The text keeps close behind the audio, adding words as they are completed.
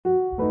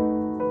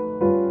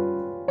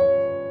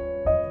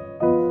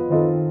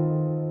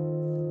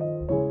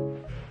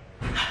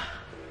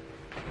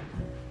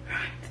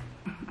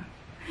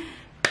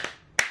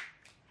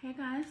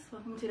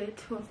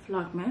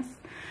Vlogmas.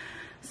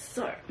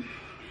 So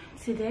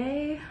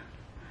today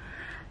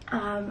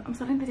I'm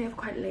starting the day off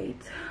quite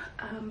late,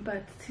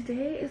 but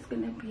today is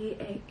gonna be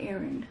a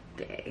errand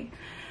day.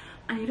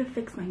 I need to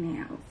fix my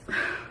nails.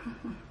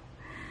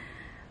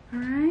 All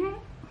right,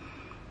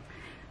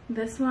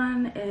 this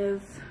one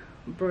is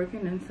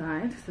broken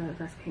inside, so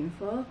that's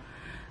painful.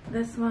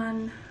 This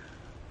one,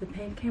 the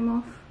paint came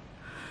off,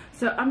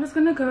 so I'm just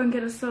gonna go and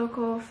get a soak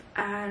off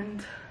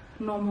and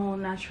normal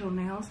natural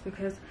nails,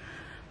 because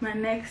my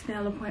next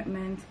nail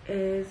appointment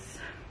is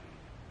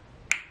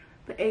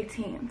the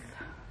 18th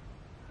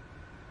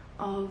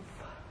of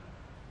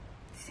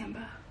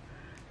December,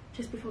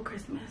 just before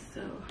Christmas.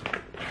 So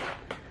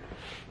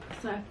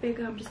I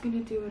figure I'm just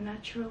gonna do a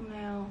natural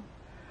nail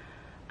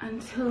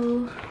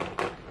until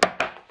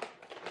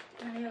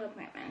my nail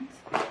appointment.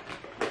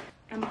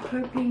 I'm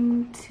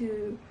hoping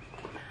to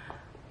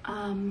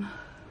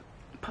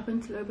pop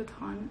into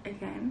VUITTON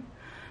again,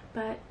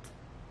 but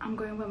I'm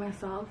going by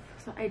myself,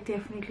 so I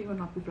definitely will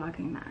not be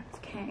vlogging that,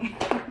 okay?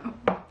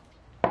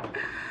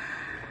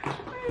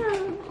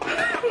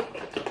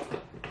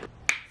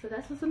 So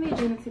that's what's on the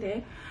agenda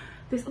today.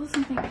 There's also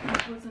something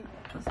important.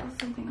 There's also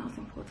something else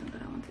important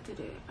that I wanted to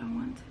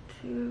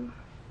do.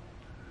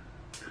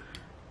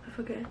 I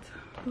forget.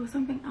 There was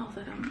something else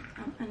that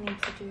I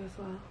need to do as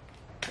well.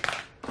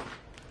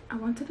 I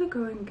wanted to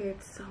go and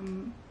get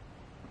some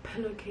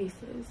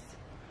pillowcases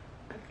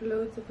at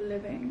Loads of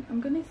Living.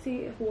 I'm gonna see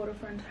if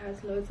Waterfront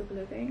has Loads of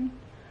Living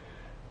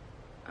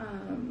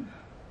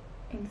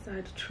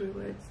inside True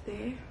Words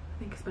there. I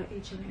think it's by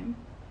H&M.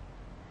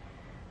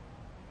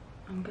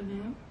 I'm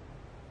gonna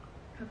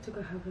have to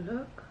go have a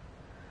look.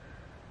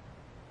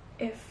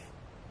 If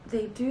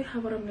they do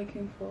have what I'm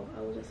looking for,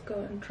 I will just go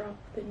and drop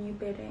the new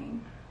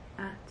bedding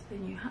at the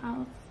new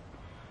house.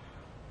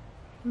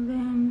 And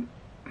then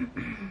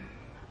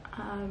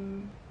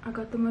I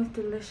got the most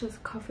delicious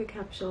coffee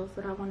capsules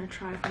that I want to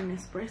try from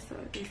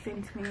Nespresso. They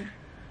sent me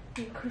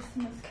the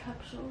Christmas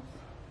capsules.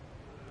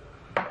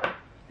 I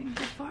think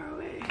they're far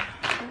away,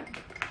 but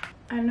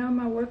I know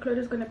my workload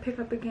is going to pick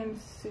up again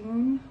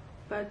soon,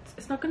 but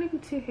it's not going to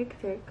be too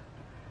hectic.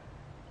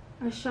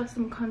 I shot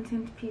some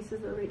content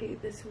pieces already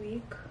this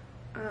week,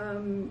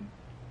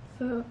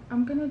 so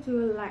I'm gonna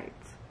do a light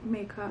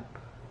makeup,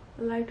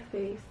 a light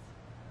face.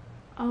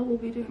 I will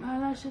be doing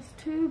eyelashes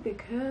too,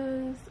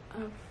 because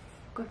I've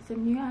got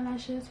some new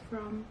eyelashes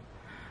from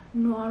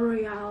Noir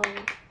Royale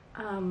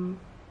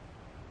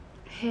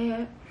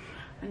hair,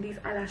 and these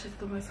eyelashes are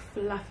the most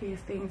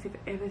fluffiest things you've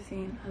ever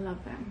seen. I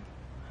love them.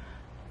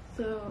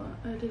 So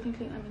I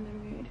definitely am in the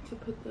mood to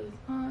put those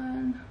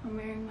on. I'm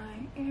wearing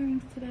my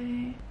earrings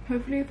today.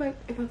 Hopefully if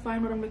I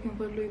find what I'm looking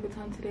for at Louis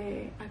Vuitton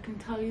today, I can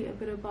tell you a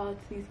bit about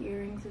these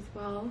earrings as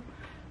well,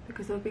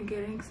 because I've been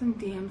getting some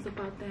DMs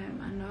about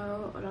them. I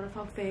know a lot of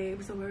our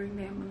faves are wearing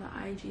them on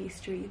the IG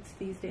streets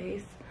these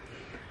days.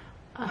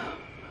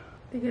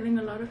 They're getting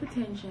a lot of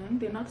attention.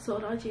 They're not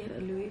sold out yet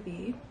at Louis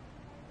V,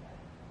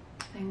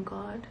 thank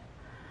God.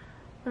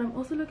 But I'm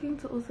also looking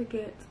to also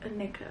get a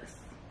necklace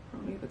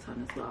from Louis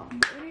Vuitton as well.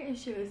 The only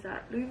issue is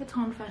that Louis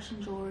Vuitton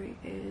fashion jewelry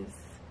is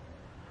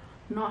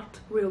not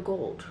real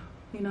gold,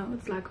 you know.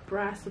 It's like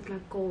brass with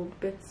like gold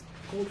bits,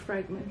 gold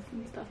fragments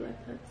and stuff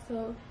like that.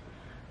 So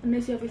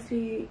unless you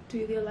obviously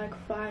do their like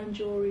fine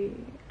jewelry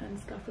and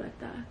stuff like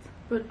that.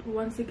 But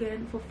once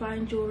again, for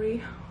fine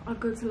jewelry, I'll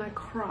go to like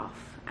Craft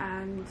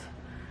and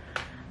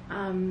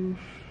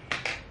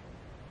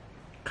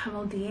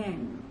Camel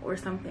Dien or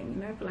something, you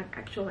know, for like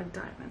actual like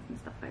diamonds and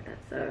stuff like that.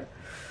 So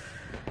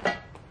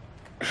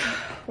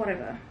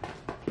whatever,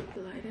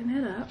 lighten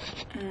it up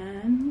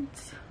and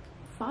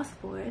fast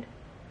forward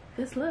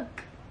this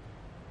look.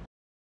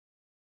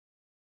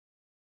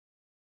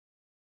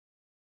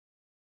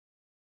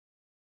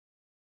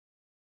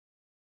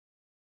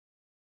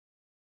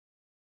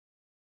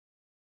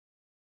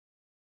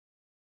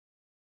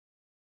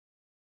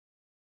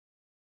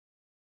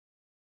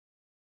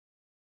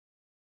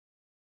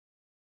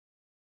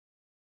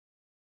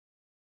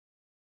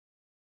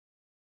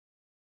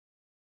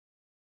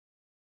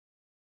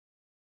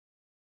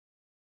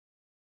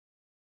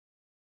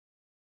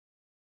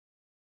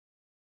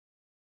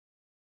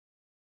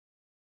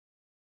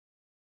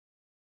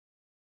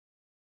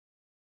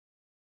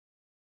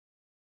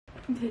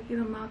 I'm taking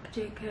the Marc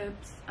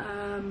Jacobs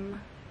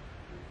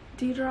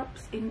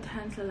D-Drops in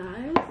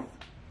Tantalize.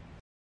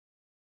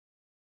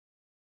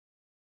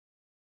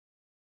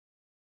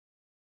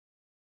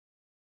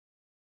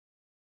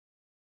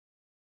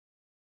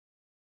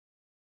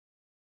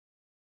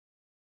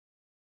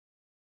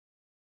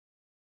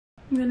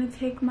 I'm gonna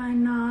take my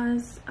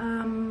NARS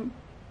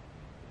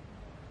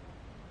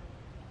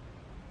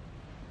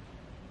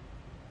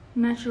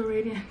Natural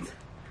Radiant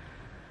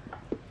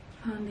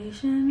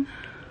foundation.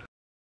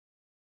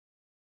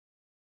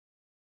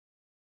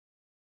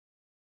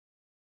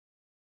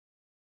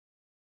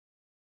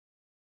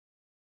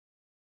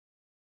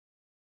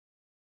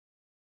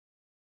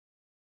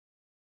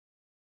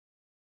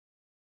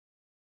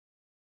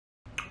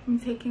 I'm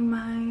taking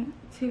my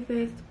Too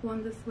Faced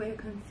Born This Way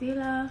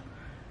concealer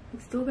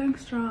It's still going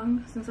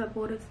strong since I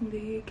bought it in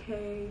the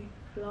UK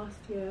last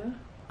year.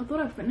 I thought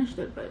I finished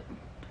it, but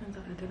turns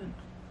out I didn't.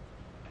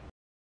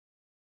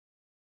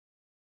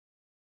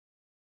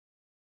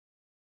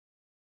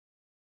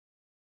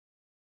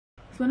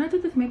 So when I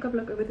did this makeup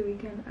look over the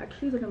weekend, I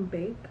actually didn't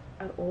bake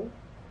at all.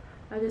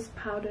 I just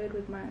powdered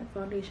with my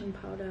foundation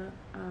powder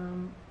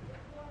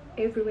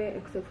everywhere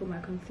except for my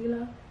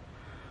concealer.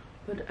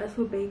 But as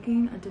for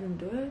baking, I didn't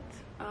do it.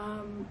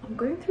 I'm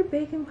going through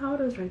baking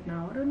powders right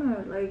now. I don't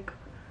know, like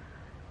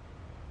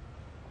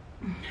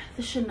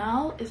the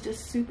Chanel is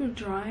just super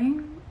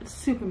drying. It's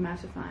super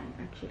mattifying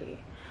actually,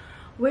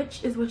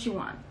 which is what you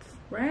want,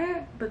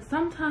 right? But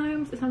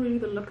sometimes it's not really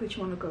the look that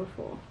you want to go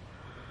for.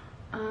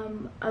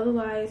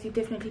 Otherwise you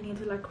definitely need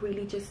to like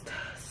really just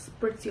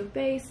spritz your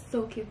face,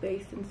 soak your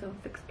face in some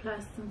Fix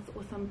Plus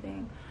or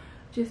something,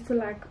 just to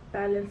like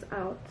balance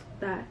out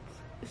that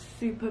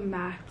super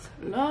matte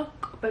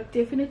look. But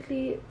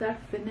definitely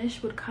that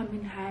finish would come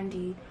in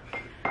handy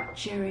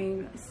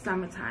during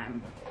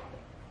summertime.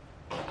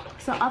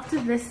 So after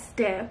this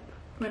step,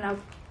 when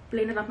I've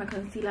blended out my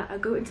concealer, I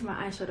go into my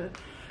eyeshadow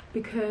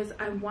because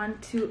I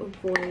want to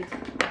avoid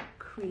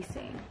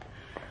creasing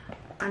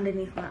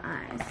underneath my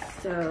eyes.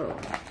 So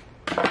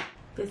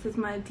this is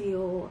my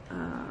Dior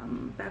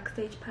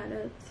Backstage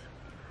palette,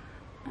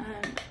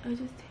 and I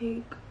just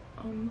take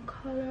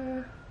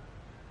color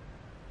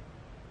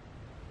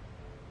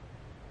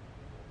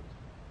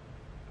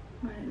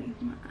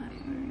underneath my eye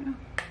area.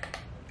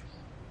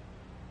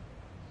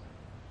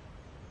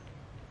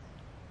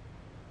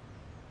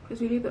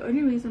 Because really the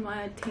only reason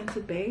why I tend to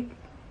bake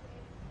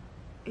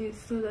is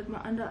so that my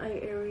under eye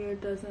area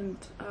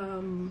doesn't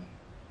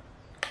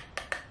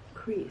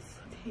crease.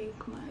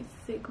 Take my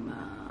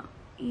Sigma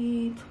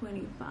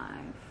E25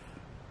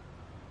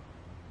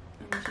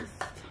 and just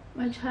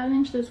my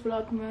challenge this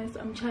Vlogmas,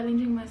 I'm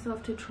challenging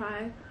myself to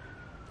try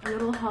a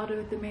little harder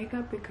with the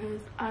makeup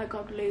because I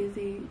got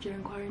lazy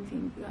during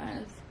quarantine, you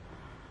guys.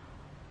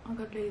 I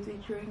got lazy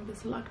during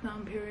this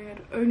lockdown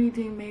period, only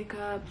doing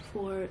makeup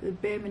for the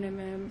bare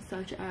minimum,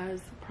 such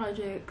as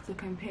projects or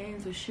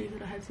campaigns or shoots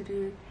that I had to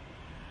do,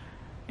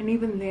 and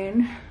even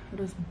then it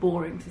was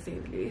boring to say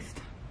the least.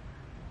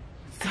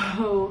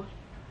 So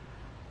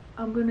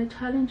I'm gonna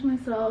challenge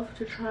myself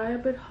to try a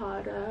bit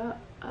harder.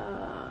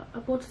 I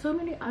bought so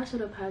many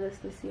eyeshadow palettes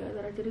this year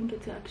that I didn't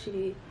get to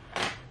actually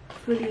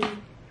fully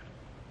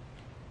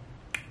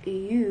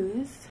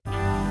use.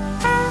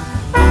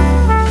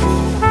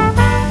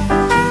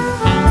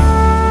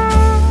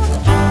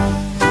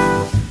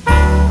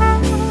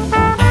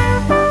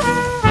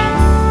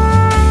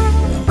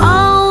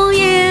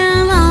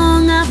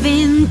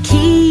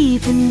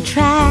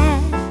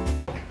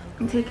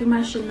 Taking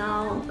my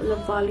Chanel Le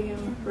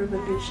Volume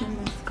Revolution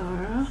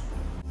mascara.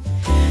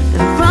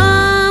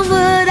 From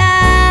what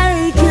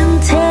I can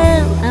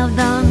tell, I've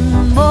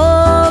done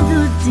more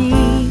good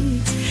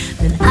deeds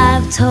than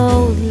I've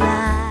told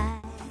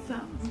lies. So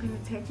I'm gonna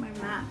take my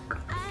MAC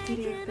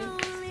Studio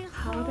Fix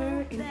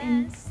powder in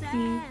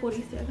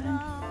NC47.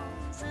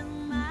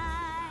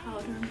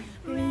 Powder my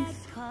face.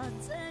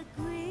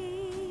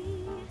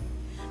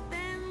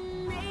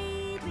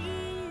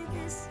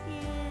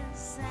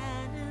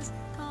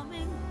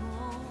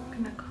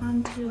 Gonna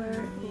contour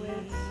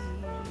with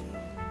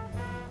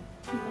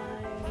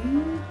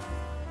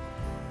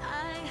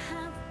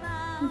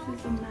this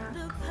is a MAC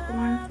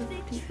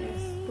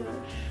 150S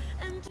brush.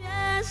 And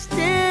just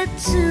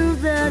into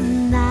the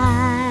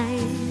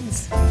nights,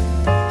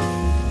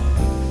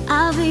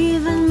 I've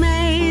even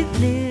made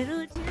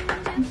little.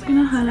 I'm just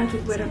gonna highlight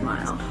with Wet n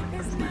Wild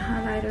because my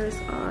highlighters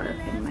are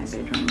in my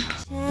bedroom.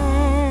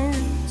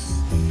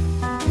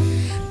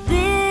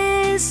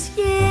 This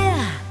year,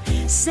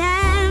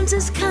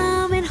 Santa's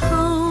coming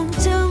home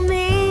to me.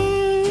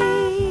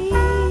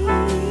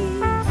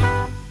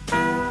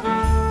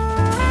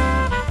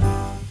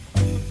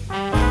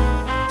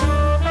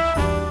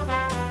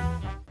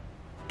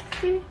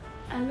 See,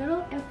 a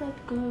little effort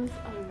goes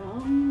a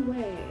long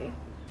way.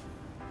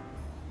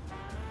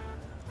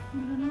 I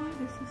don't know why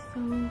this is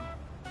so.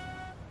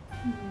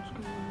 I'm just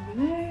going over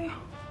there.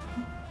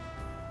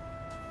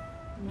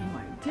 No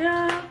idea.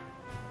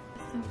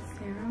 Some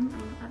serum.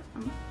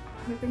 I'm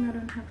hoping I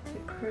don't have to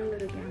curl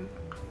it again.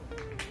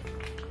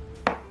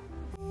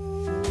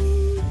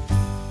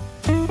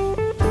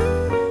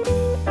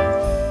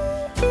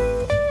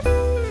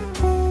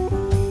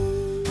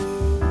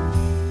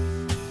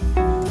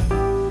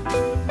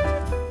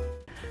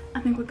 I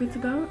think we're good to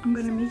go. I'm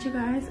gonna meet you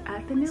guys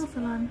at the nail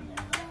salon.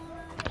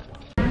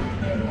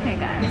 Hey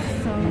guys,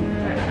 so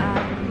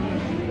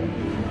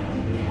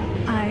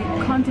I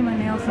can't do my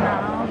nails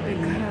now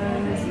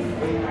because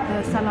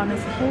the salon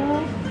is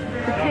full.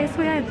 The place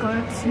where I go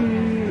to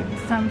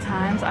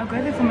sometimes, I go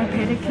there for my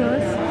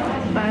pedicures,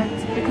 but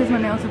because my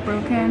nails are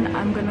broken,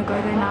 I'm gonna go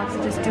there now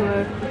to just do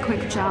a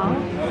quick gel.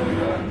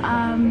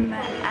 And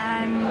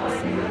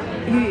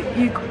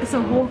it's a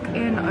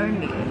walk-in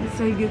only,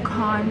 so you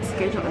can't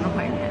schedule an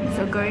appointment.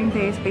 So going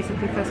there is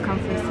basically first come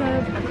first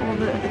serve, and all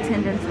the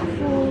attendants are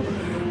full.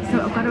 So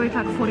I've got to wait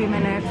like 40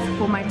 minutes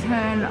for my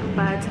turn,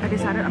 but I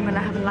decided I'm gonna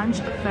have lunch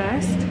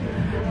first.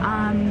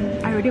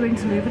 I already went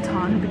to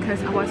VUITTON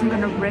because I wasn't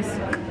gonna risk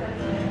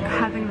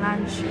having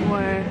lunch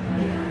or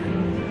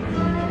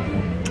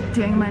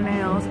doing my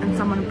nails and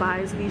someone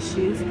buys these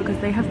shoes, because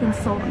they have been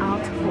sold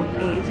out for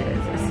ages,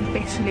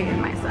 especially in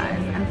my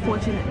size.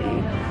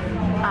 Unfortunately,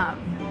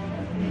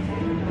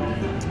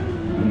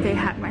 they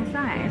had my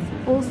size.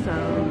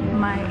 Also,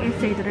 my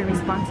SA didn't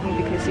respond to me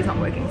because she's not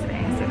working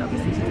today, so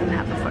obviously she doesn't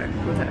have the phone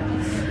with her.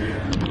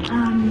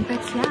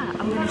 But yeah,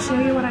 I'm gonna show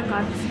you what I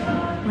got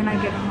when I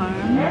get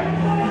home.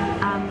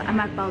 I'm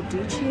at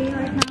Balducci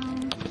right now.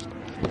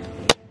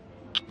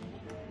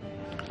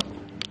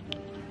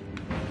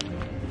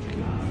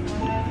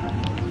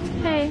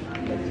 Hey,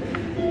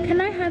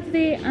 can I have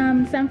the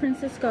San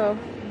Francisco?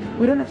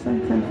 We don't have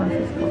San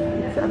Francisco.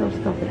 It's out of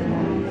stock at the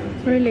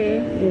moment. Really?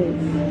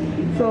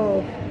 Yes.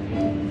 So,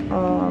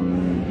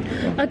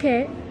 yeah.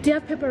 Okay, do you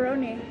have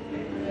pepperoni?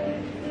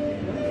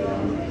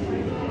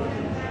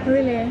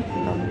 Really?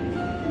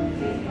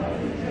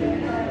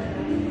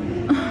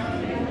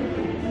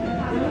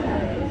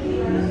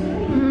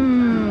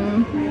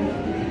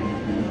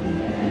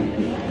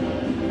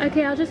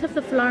 Okay, I'll just have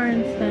the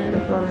Florence then.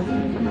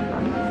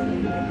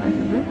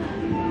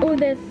 Oh,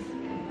 there's...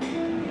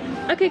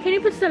 Okay, can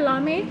you put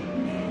salami?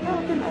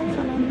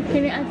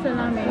 Can you add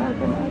salami?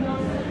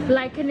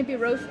 Like, can it be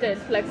roasted,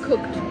 like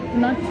cooked,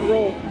 not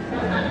raw?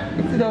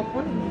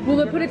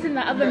 We'll put it in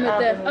the oven with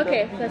the...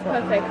 Okay, that's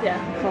perfect,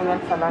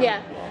 yeah.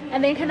 Yeah.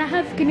 And then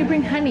can you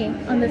bring honey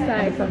on the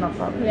side?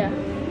 Yeah.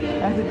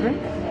 As a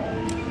drink?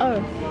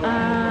 Oh,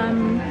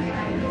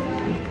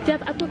 do you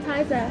have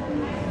appetizer?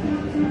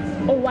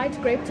 Or white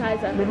grape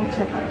tizer? Let me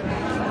check.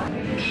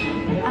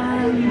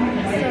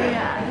 So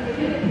yeah,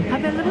 I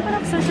have a little bit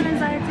of social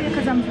anxiety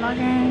because I'm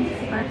vlogging,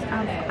 but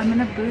I'm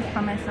in a booth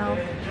by myself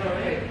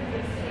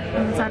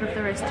inside of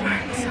the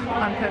restaurant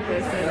on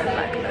purpose so that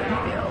like I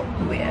don't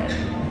feel weird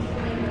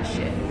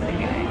shit. But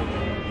anyway,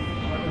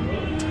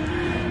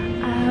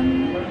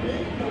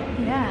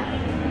 yeah.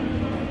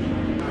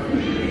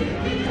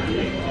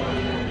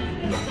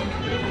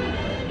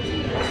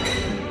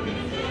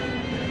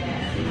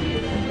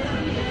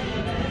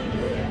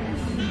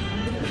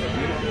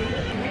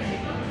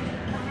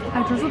 I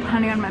just put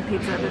honey on my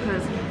pizza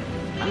because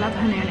I love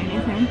honey on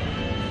anything.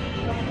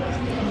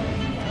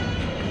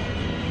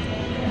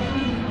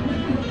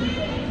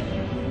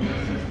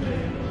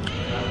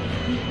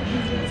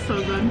 So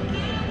good.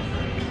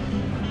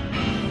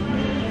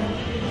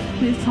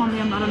 Please tell me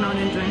I'm not alone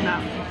in doing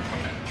that.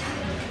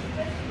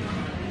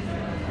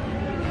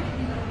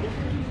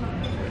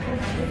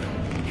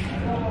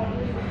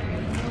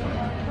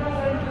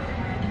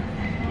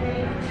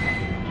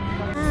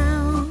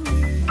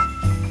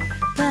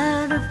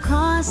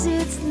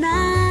 It's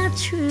not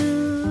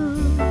true.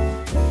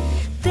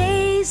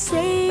 They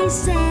say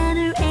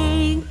Santa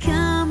ain't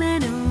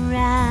coming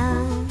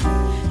around.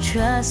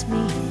 Trust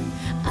me,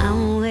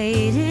 I'm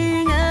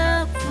waiting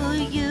up for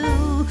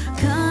you,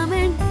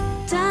 coming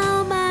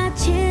down my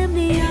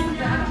chimney.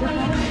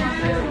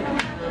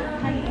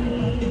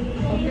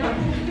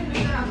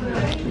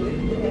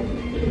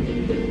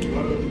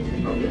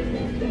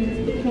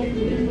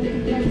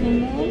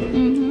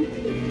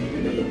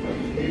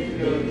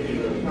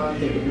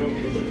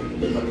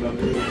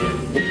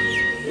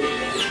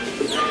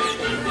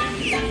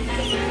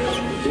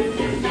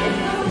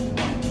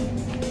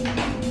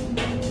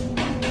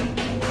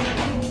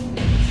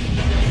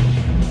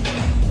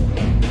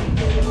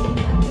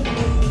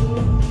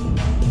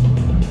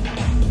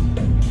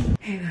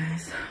 Hey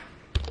guys,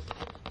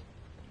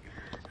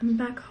 I'm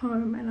back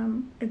home and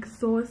I'm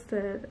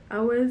exhausted. I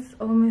was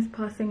almost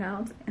passing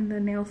out in the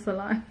nail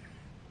salon.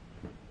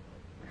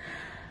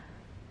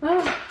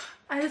 Oh,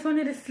 I just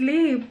wanted to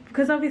sleep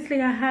because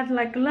obviously I had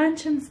like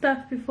lunch and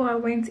stuff before I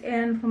went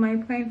in for my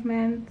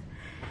appointment,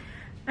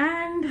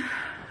 and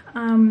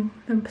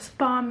the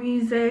spa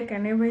music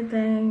and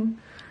everything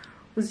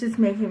was just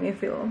making me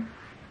feel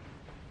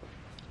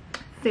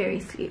very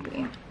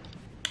sleepy.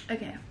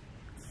 Okay,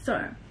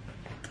 so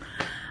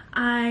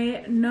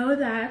I know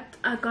that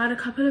I got a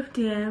couple of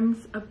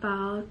DMs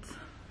about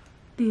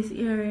these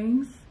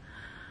earrings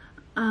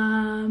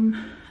and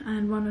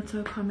one or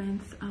two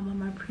comments on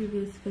my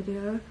previous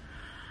video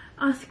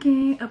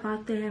asking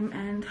about them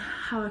and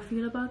how I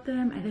feel about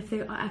them and if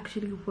they are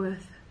actually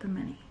worth the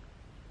money.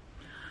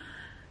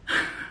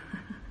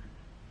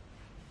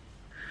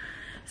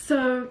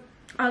 So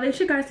I'll let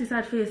you guys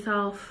decide for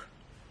yourself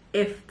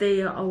if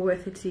they are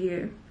worth it to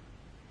you.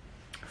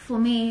 For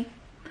me,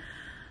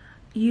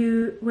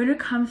 when it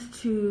comes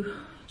to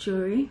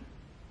jewelry,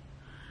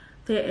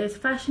 there is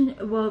fashion,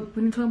 well,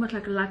 when you're talking about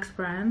like luxe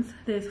brands,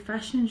 there's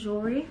fashion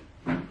jewelry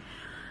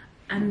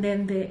and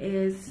then there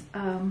is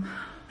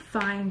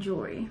fine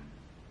jewelry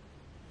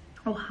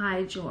or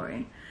high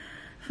jewelry.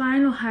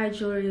 Fine or high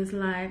jewelry is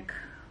like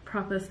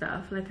proper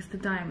stuff, like it's the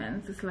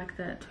diamonds, it's like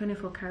the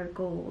 24 karat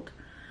gold,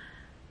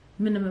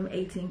 minimum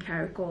 18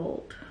 karat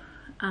gold,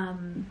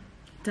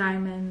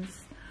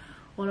 diamonds,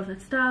 all of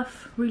that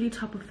stuff. Really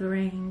top of the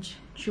range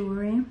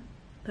jewelry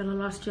that'll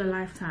last you a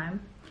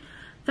lifetime.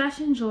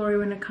 Fashion jewelry,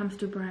 when it comes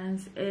to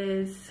brands,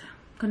 is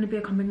going to be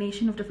a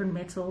combination of different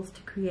metals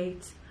to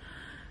create,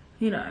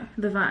 you know,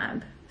 the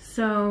vibe.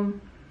 So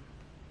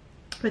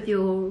with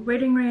your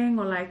wedding ring,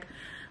 or like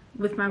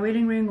with my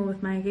wedding ring or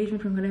with my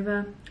engagement ring,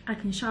 whatever, I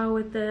can shower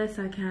with this.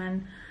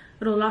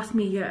 It'll last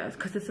me years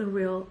because it's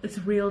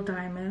real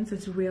diamonds,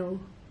 it's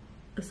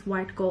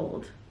white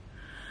gold.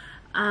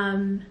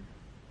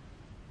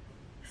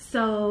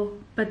 So,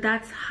 but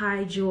that's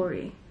high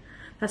jewelry,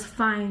 that's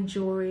fine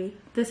jewelry.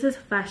 This is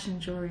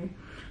fashion jewelry.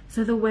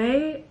 So the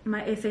way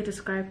my essay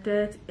described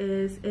it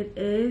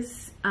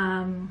is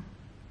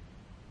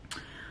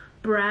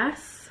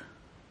brass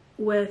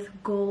with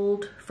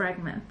gold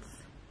fragments.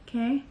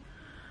 Okay,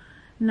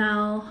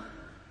 now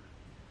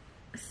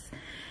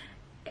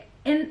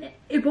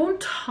it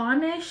won't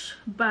tarnish,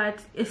 but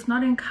it's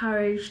not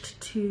encouraged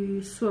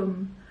to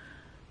swim,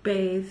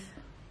 bathe,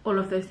 all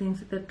of those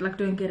things that like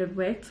don't get it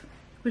wet,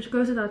 which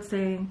goes without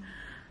saying.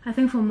 I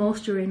think for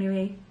most jewelry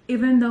anyway,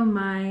 even though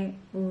my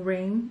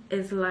ring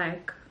is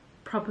like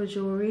proper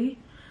jewelry,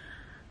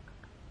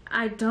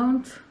 I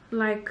don't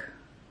like,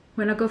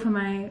 when I go for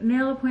my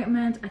nail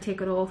appointment, I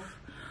take it off.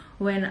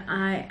 When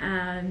I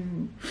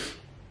am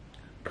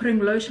putting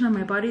lotion on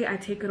my body, I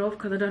take it off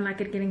because I don't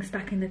like it getting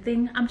stuck in the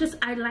thing.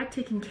 I like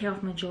taking care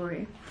of my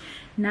jewelry.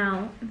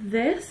 Now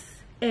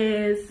this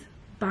is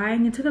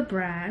buying into the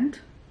brand,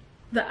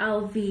 the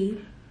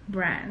LV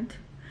brand.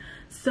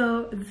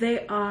 So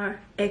they are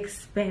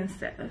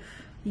expensive.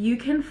 You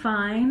can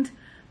find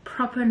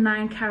proper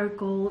 9-carat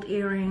gold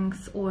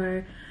earrings,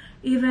 or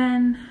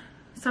even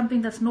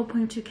something that's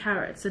 0.2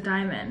 carats, a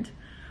diamond,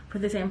 for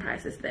the same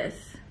price as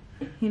this.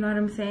 You know what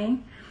I'm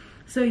saying?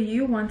 So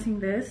you wanting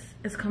this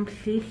is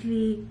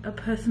completely a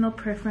personal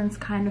preference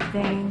kind of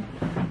thing.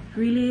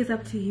 Really is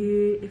up to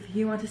you. If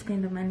you want to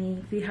spend the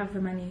money, if you have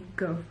the money,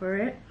 go for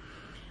it.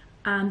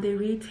 They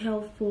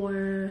retail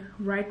for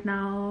right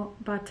now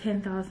about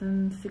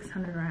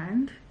 10,600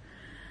 rand.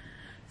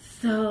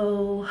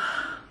 So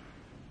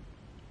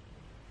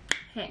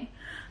hey,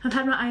 I've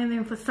had my eye on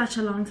them for such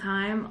a long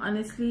time,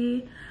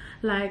 honestly.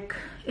 Like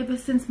ever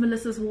since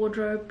Melissa's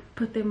wardrobe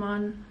put them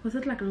on, was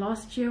it like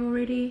last year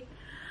already?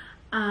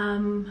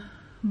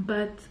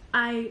 But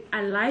I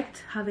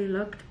liked how they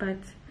looked, but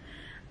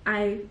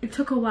it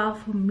took a while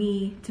for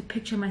me to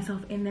picture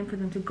myself in them, for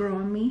them to grow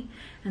on me,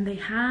 and they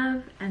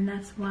have, and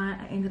that's why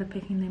I ended up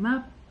picking them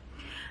up,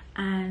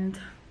 and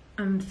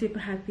I'm super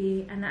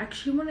happy. And I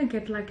actually want to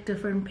get like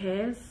different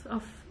pairs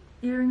of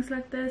earrings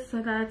like this,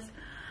 so that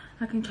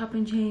I can chop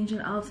and change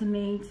and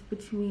alternate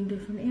between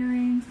different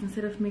earrings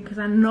instead of me, because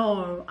I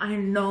know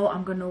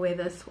I'm gonna wear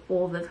this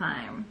all the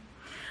time,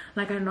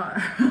 like I know.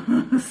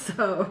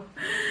 So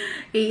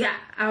yeah,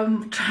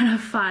 I'm trying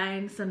to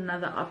find some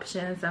other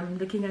options. I'm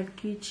looking at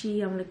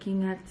Gucci, I'm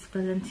looking at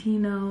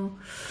Valentino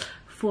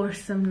for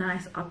some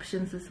nice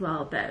options as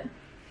well, but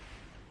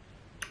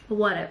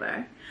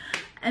whatever.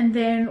 And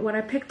then what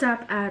I picked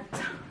up at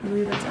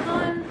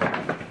VUITTON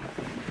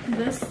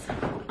this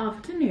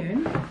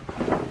afternoon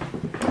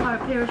are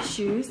a pair of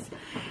shoes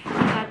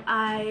that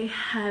I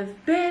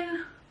have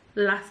been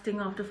lusting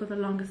after for the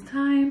longest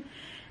time,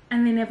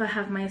 and they never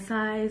have my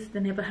size, they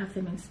never have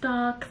them in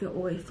stock, they're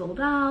always sold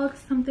out,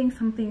 something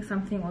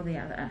or the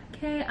other.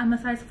 Okay, I'm a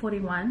size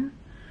 41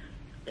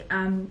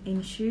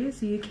 in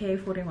shoes, UK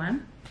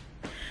 41,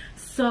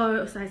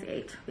 so size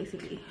 8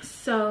 basically.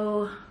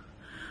 So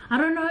I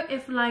don't know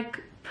if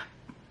like,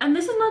 and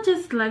this is not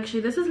just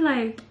luxury, this is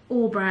like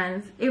all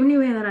brands,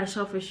 anywhere that I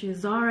shop for shoes,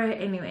 Zara,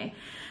 anyway.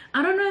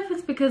 I don't know if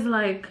it's because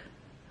like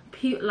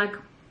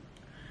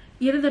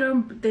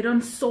either they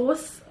don't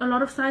source a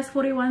lot of size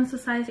 41s to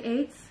size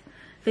 8s.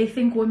 They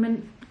think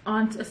women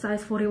aren't a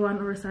size 41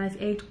 or a size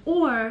 8,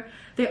 or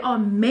there are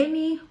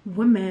many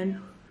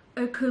women.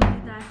 It could be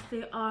that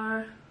there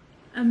are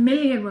a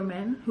million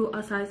women who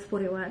are size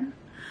 41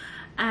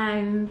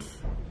 and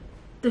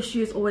the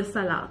shoes always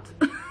sell out.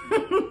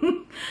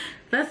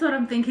 That's what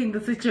I'm thinking the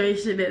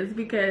situation is,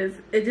 because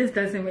it just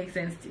doesn't make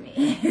sense to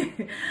me.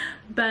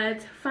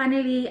 But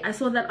finally I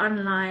saw that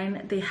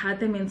online they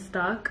had them in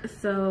stock,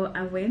 so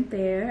I went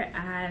there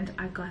and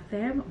I got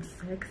them. I'm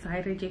so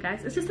excited, you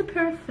guys. It's just a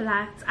pair of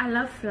flats. I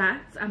love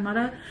flats. I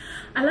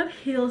love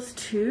heels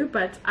too,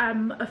 but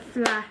I'm a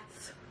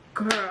flats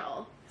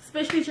girl,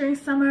 especially during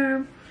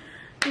summer.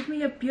 Give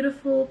me a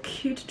beautiful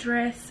cute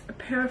dress, a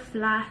pair of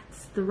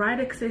flats, the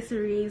right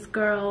accessories,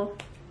 girl.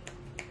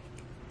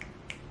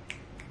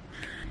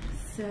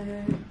 So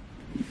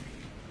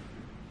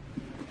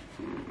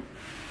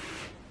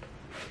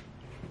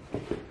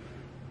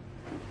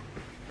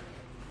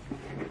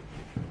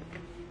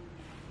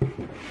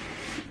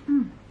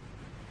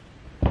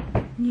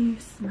new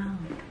smell,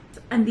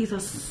 and these are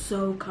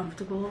so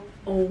comfortable.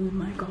 Oh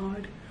my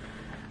god,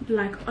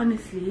 like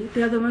honestly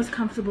they're the most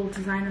comfortable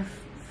designer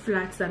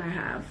flats that I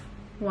have.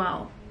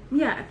 Wow.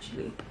 Yeah,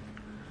 actually.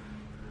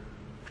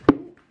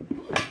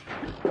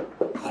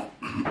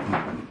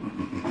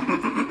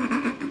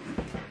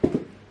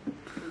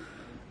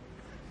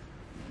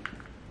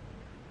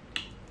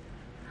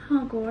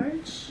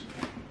 gorge?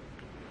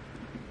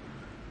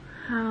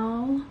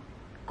 How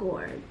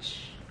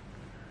gorge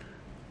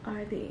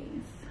are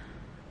these?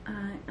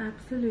 I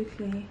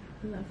absolutely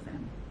love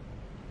them.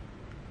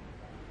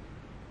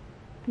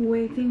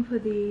 Waiting for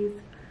these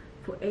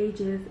for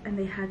ages, and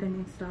they had them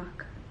in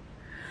stock.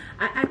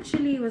 I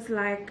actually was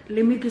like,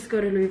 let me just go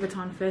to Louis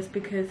Vuitton first,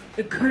 because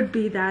it could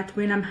be that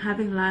when I'm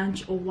having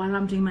lunch or while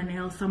I'm doing my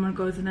nails, someone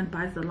goes in and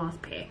buys the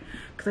last pair,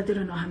 because I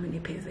didn't know how many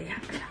pairs they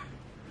had.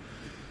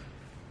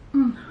 They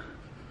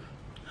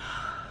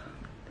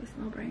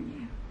smell brand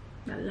new.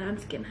 That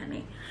lambskin,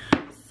 honey.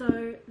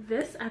 So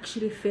this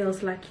actually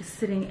feels like you're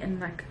sitting in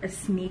like a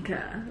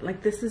sneaker.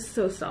 Like, this is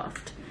so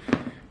soft.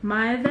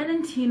 My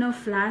Valentino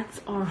flats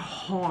are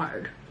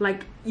hard,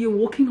 like you're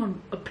walking on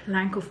a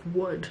plank of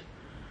wood.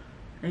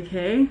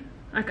 Okay,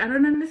 like I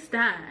don't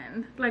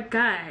understand. Like,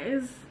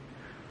 guys,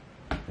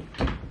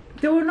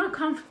 they're not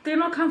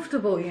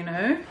comfortable, you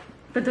know,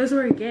 but those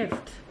were a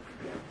gift,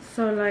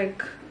 so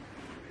like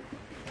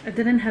I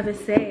didn't have a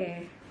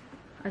say.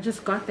 I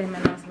just got them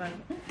and I was like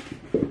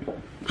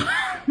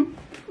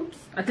oops,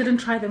 I didn't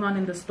try them on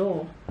in the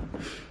store.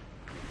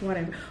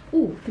 Whatever.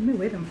 Oh, let me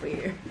wear them for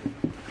you.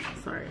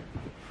 Sorry.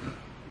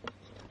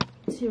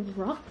 To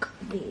rock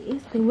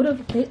these,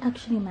 they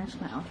actually match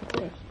my outfit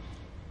today.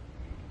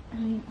 I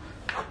mean,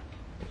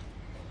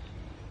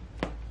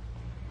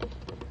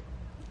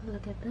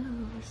 look at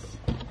those.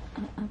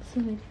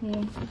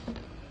 Absolutely,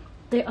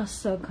 they are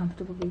so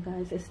comfortable, you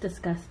guys. It's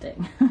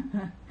disgusting.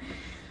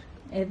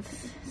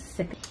 It's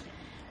sick.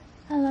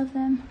 I love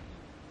them.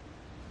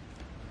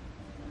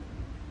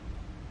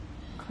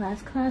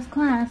 Class, class,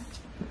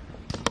 class.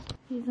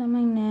 These are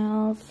my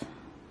nails.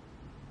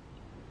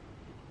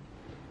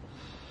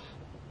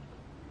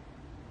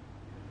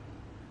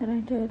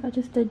 I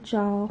just did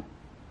gel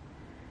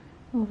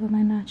over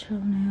my natural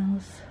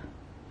nails.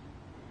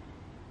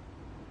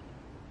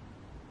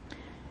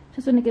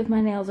 Just want to give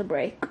my nails a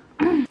break.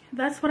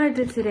 That's what I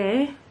did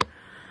today.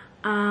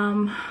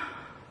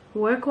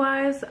 Work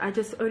wise, I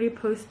just already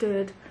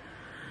posted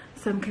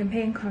some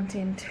campaign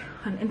content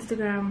on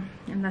Instagram,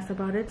 and that's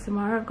about it.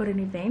 Tomorrow I've got an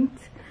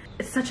event.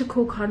 It's such a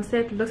cool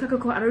concept. It looks like a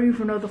cool, I don't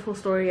even know the full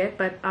story yet,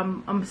 but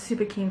I'm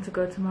super keen to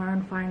go tomorrow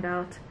and find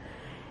out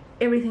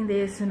everything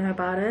there is to know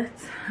about it.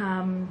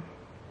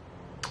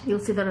 You'll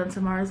see that on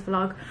tomorrow's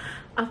vlog.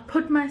 I've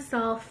put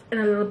myself in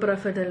a little bit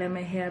of a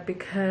dilemma here,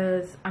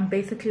 because I'm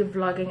basically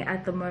vlogging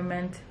at the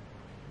moment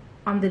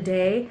on the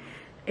day,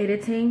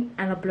 editing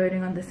and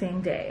uploading on the same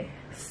day.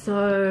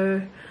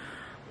 So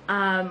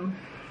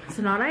it's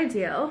not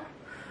ideal.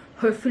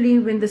 Hopefully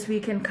when this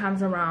weekend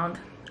comes around,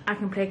 I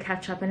can play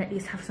catch up and at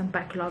least have some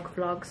backlog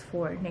vlogs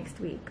for next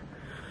week,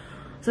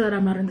 so that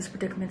I'm not in this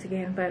predicament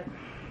again. But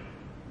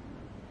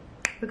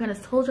we're gonna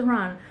soldier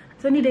on.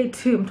 It's only day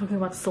 2. I'm talking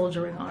about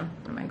soldiering on.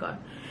 Oh my god.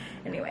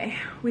 Anyway,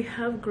 we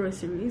have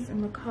groceries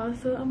in the car,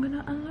 so I'm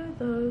gonna unload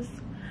those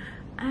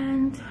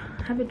and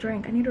have a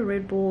drink. I need a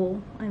Red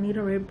Bull. I need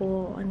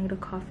a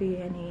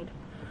coffee. I need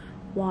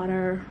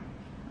water.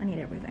 I need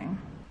everything.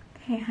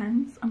 Okay,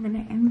 hence I'm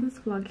gonna end this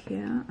vlog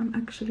here. I'm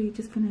actually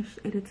just finished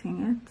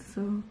editing it,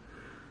 so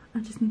I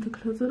just need to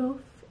close it off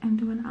and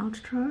do an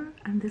outro,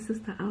 and this is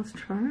the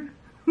outro.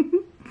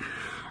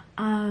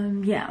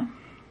 Yeah.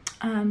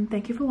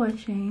 Thank you for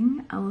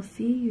watching. I will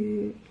see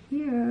you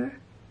here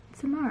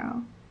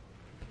tomorrow.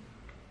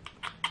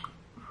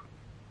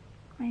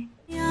 Bye.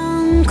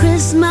 On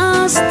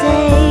Christmas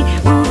Day,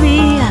 we'll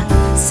be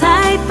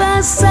side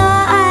by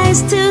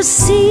side to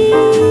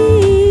see.